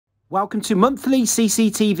Welcome to Monthly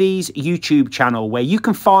CCTV's YouTube channel, where you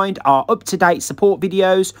can find our up-to-date support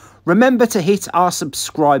videos. Remember to hit our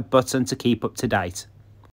subscribe button to keep up to date.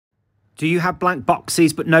 Do you have blank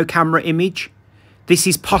boxes but no camera image? This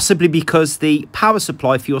is possibly because the power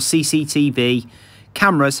supply for your CCTV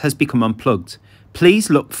cameras has become unplugged. Please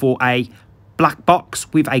look for a black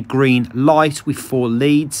box with a green light with 4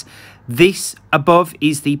 leads. This above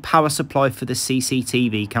is the power supply for the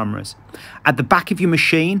CCTV cameras. At the back of your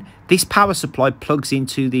machine, this power supply plugs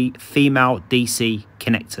into the female DC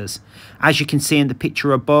connectors. As you can see in the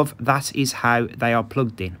picture above, that is how they are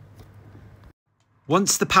plugged in.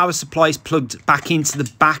 Once the power supply is plugged back into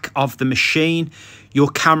the back of the machine, your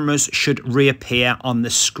cameras should reappear on the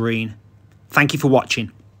screen. Thank you for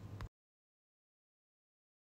watching.